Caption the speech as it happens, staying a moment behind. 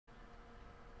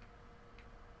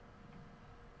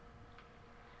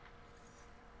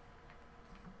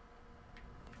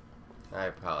I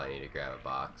probably need to grab a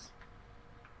box.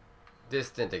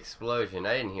 Distant explosion.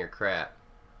 I didn't hear crap.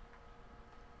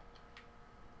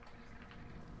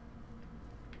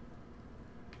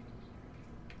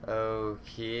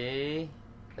 Okay.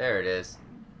 There it is.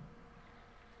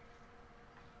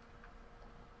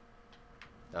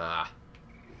 Ah.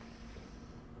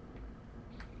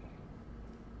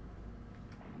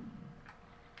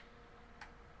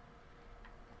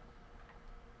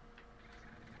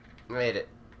 Made it.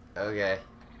 Okay.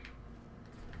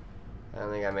 I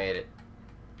don't think I made it.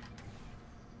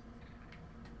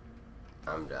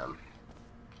 I'm dumb.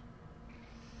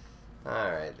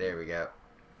 Alright, there we go.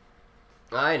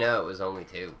 I know, it was only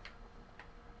 2.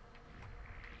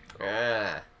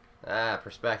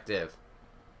 Perspective.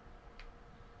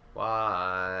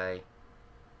 Why?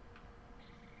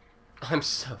 I'm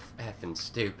so effing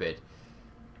stupid.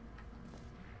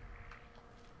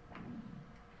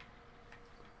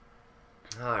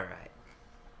 Alright.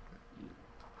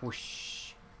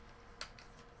 Whoosh.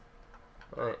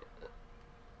 Alright.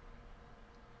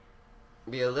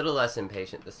 Be a little less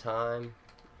impatient this time.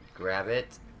 Grab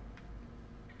it.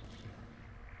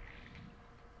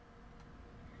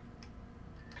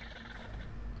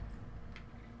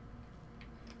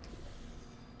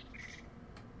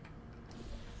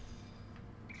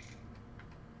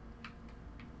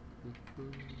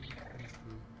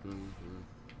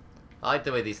 I like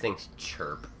the way these things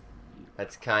chirp.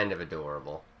 That's kind of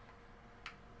adorable.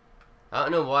 I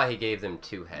don't know why he gave them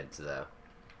 2 heads, though.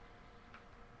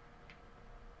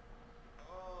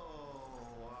 Oh,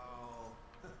 wow.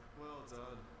 Well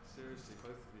done. Seriously,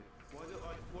 both of you.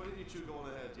 Why don't you 2 go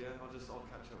on ahead, yeah? I'll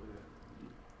catch up with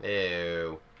you.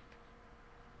 Ew.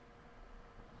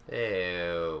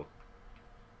 Ew.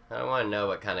 I don't want to know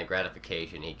what kind of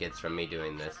gratification he gets from me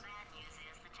doing this.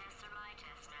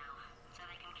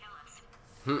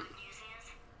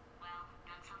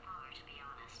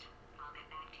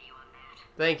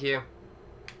 Thank you.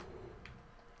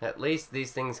 At least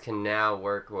these things can now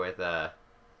work with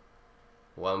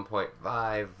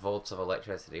 1.5 volts of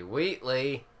electricity.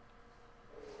 Wheatley!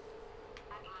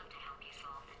 I'd love to help you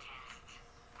solve the tests,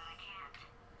 but I can't.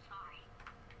 Sorry.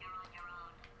 You're on your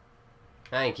own.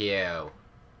 Thank you.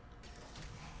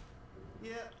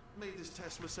 Yeah, made this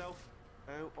test myself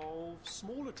out of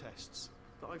smaller tests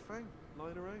that I found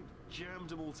lying around. Jammed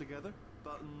them all together.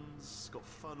 Buttons, got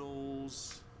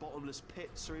funnels, bottomless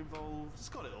pits are involved. It's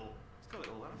got it all. It's got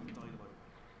it all. I don't think dynamite.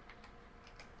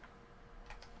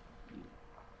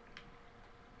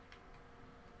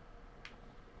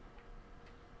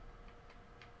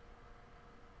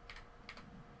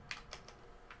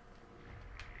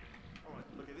 Alright,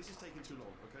 okay, this is taking too long,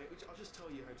 okay? I'll just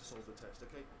tell you how to solve the test,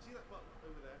 okay? See that button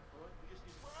over there, alright? You just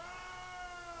use...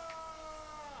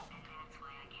 And that's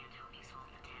why I can't help you solve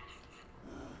the tests.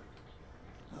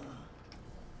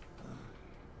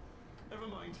 Never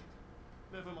mind.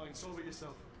 Never mind. Solve it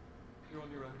yourself. You're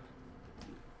on your own.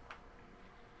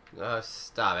 Oh,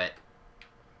 stop it.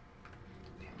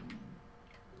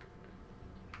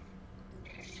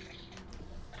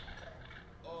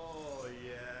 Oh,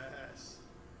 yes.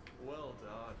 Well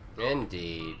done.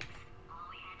 Indeed. All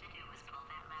we had to do was pull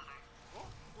that lever. What?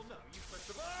 Well, no. You pressed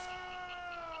the... I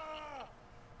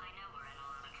know we're in a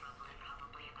lot of trouble and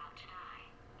probably about to die,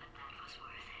 but that was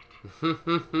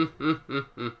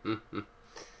worth it.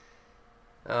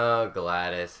 Oh,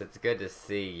 Gladys, it's good to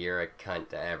see you're a cunt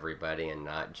to everybody and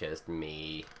not just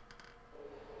me.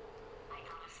 I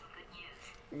thought of some good news.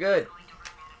 Good. Going to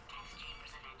run out of test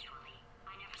chambers eventually.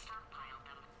 I never stockpiled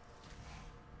them.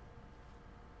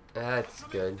 That's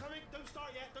good. Coming. Don't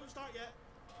start yet. Don't start yet.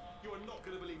 You are not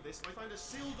going to believe this. I found a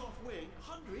sealed-off wing.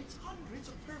 Hundreds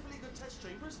of perfectly good test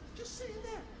chambers just sitting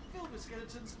there, filled with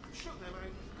skeletons. Shook them out.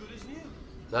 Good as new.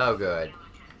 Oh, good.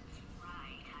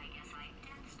 Right, I guess I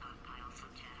did stockpile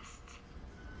some tests.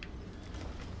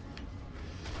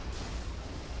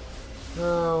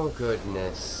 Oh,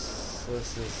 goodness.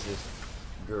 This is just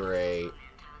great.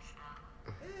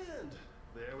 And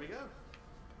there we go.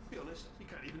 To be honest, you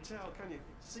can't even tell, can you?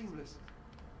 Seamless.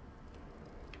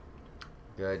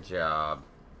 Good job.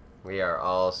 We are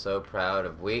all so proud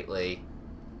of Wheatley.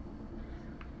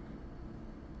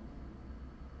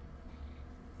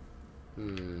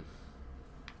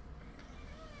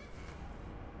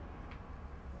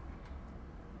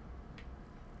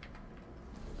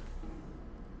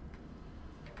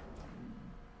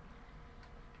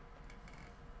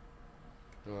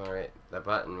 Alright, the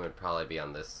button would probably be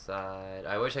on this side.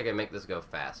 I wish I could make this go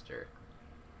faster.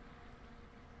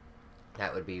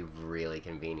 That would be really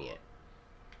convenient.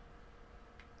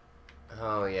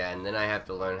 Oh yeah, and then I have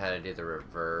to learn how to do the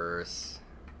reverse.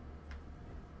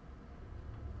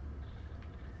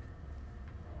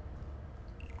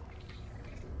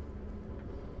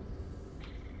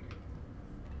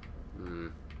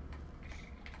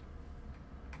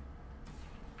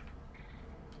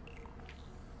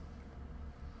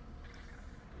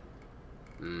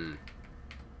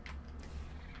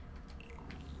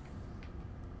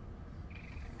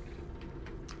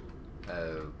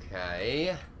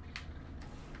 Okay.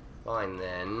 Fine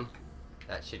then.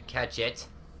 That should catch it.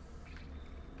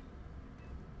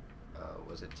 Oh,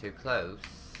 was it too close?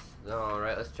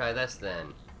 Alright, let's try this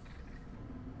then.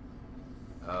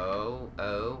 Oh,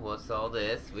 what's all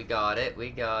this? We got it,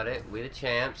 we the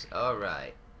champs.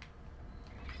 Alright.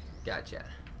 Gotcha.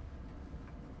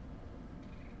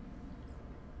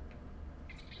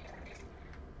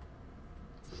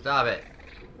 Stop it.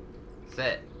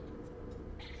 Sit.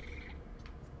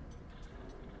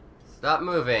 Stop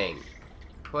moving.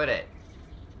 Quit it.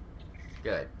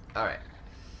 Good. Alright.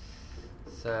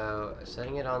 So,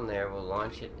 setting it on there, we'll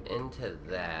launch it into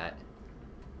that.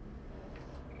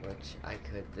 Which I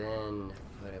could then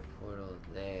put a portal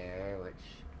there, which...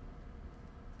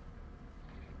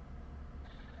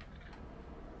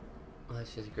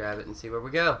 Let's just grab it and see where we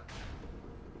go.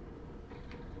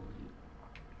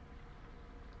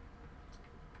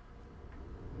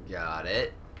 Got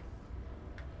it.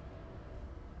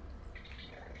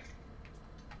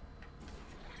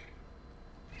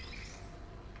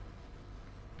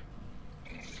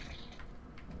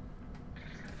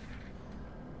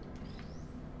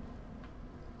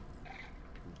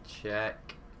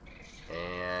 Check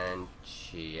and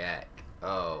check.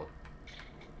 Oh,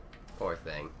 poor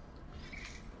thing.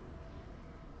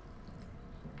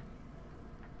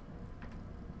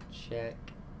 Check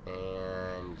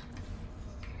and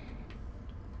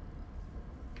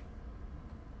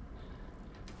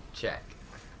check.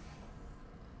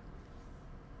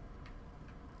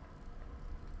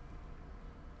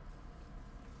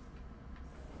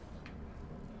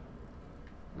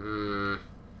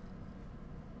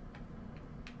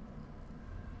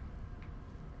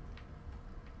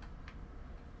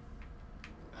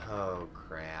 Oh,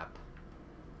 crap.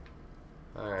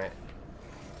 Alright.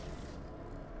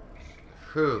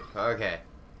 Whew, okay.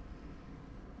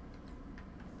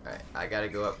 Alright, I gotta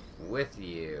go up with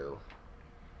you.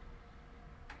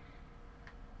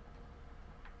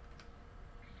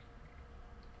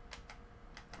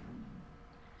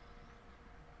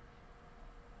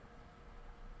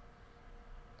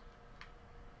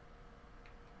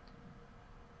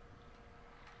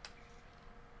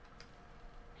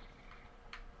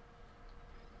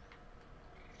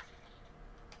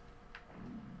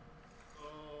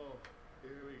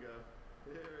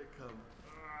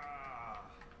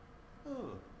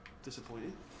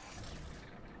 Disappointed.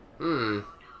 It's happening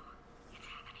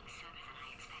sooner than I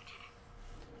expected.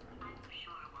 I'm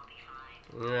sure we'll be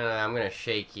fine. I'm gonna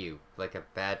shake you like a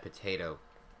bad potato.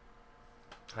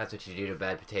 That's what you do to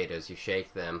bad potatoes. You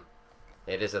shake them.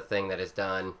 It is a thing that is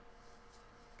done.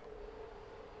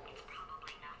 It's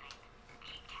probably nothing.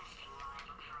 Keep testing while I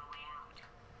look for a way out.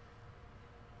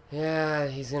 Yeah,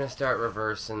 he's gonna start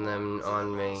reversing them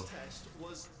on me. The test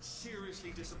was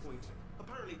seriously disappointing.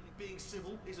 Apparently, being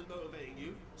civil isn't motivating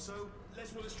you, so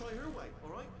let's try her way,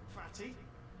 alright? Fatty,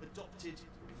 adopted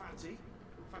Fatty,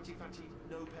 Fatty,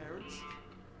 no parents.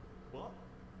 What?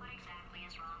 What exactly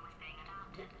is wrong with being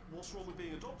adopted? What's wrong with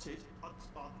being adopted?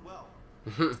 Well,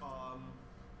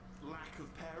 lack of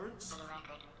parents. For the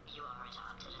record, you are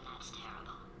adopted and that's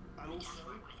terrible. And also, Just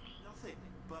work with me. nothing.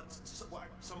 But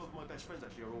some of my best friends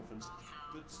actually are orphans. Also,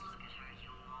 But look at her, you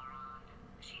moron.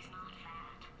 She's not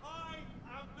fat. I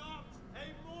am not a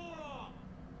moron!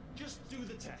 Just do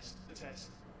the test.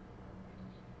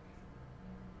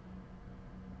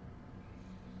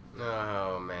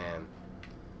 Oh, man.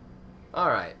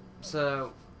 Alright,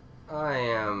 so I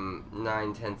am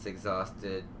 9/10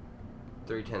 exhausted,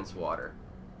 3/10 water.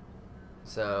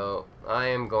 So I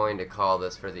am going to call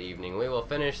this for the evening. We will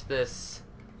finish this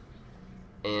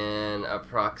in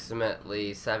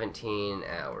approximately 17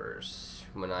 hours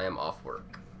when I am off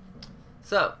work.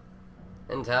 So,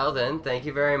 until then, thank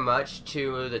you very much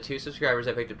to the 2 subscribers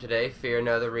I picked up today, Fear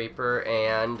No the Reaper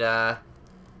and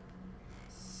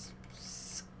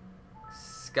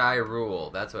Sky Rule.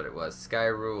 That's what it was. Sky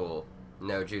Rule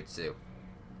no Jutsu.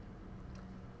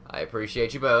 I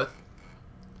appreciate you both.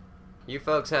 You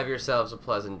folks have yourselves a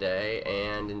pleasant day,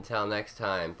 and until next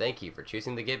time, thank you for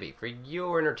choosing the Gibbie for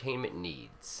your entertainment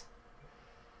needs.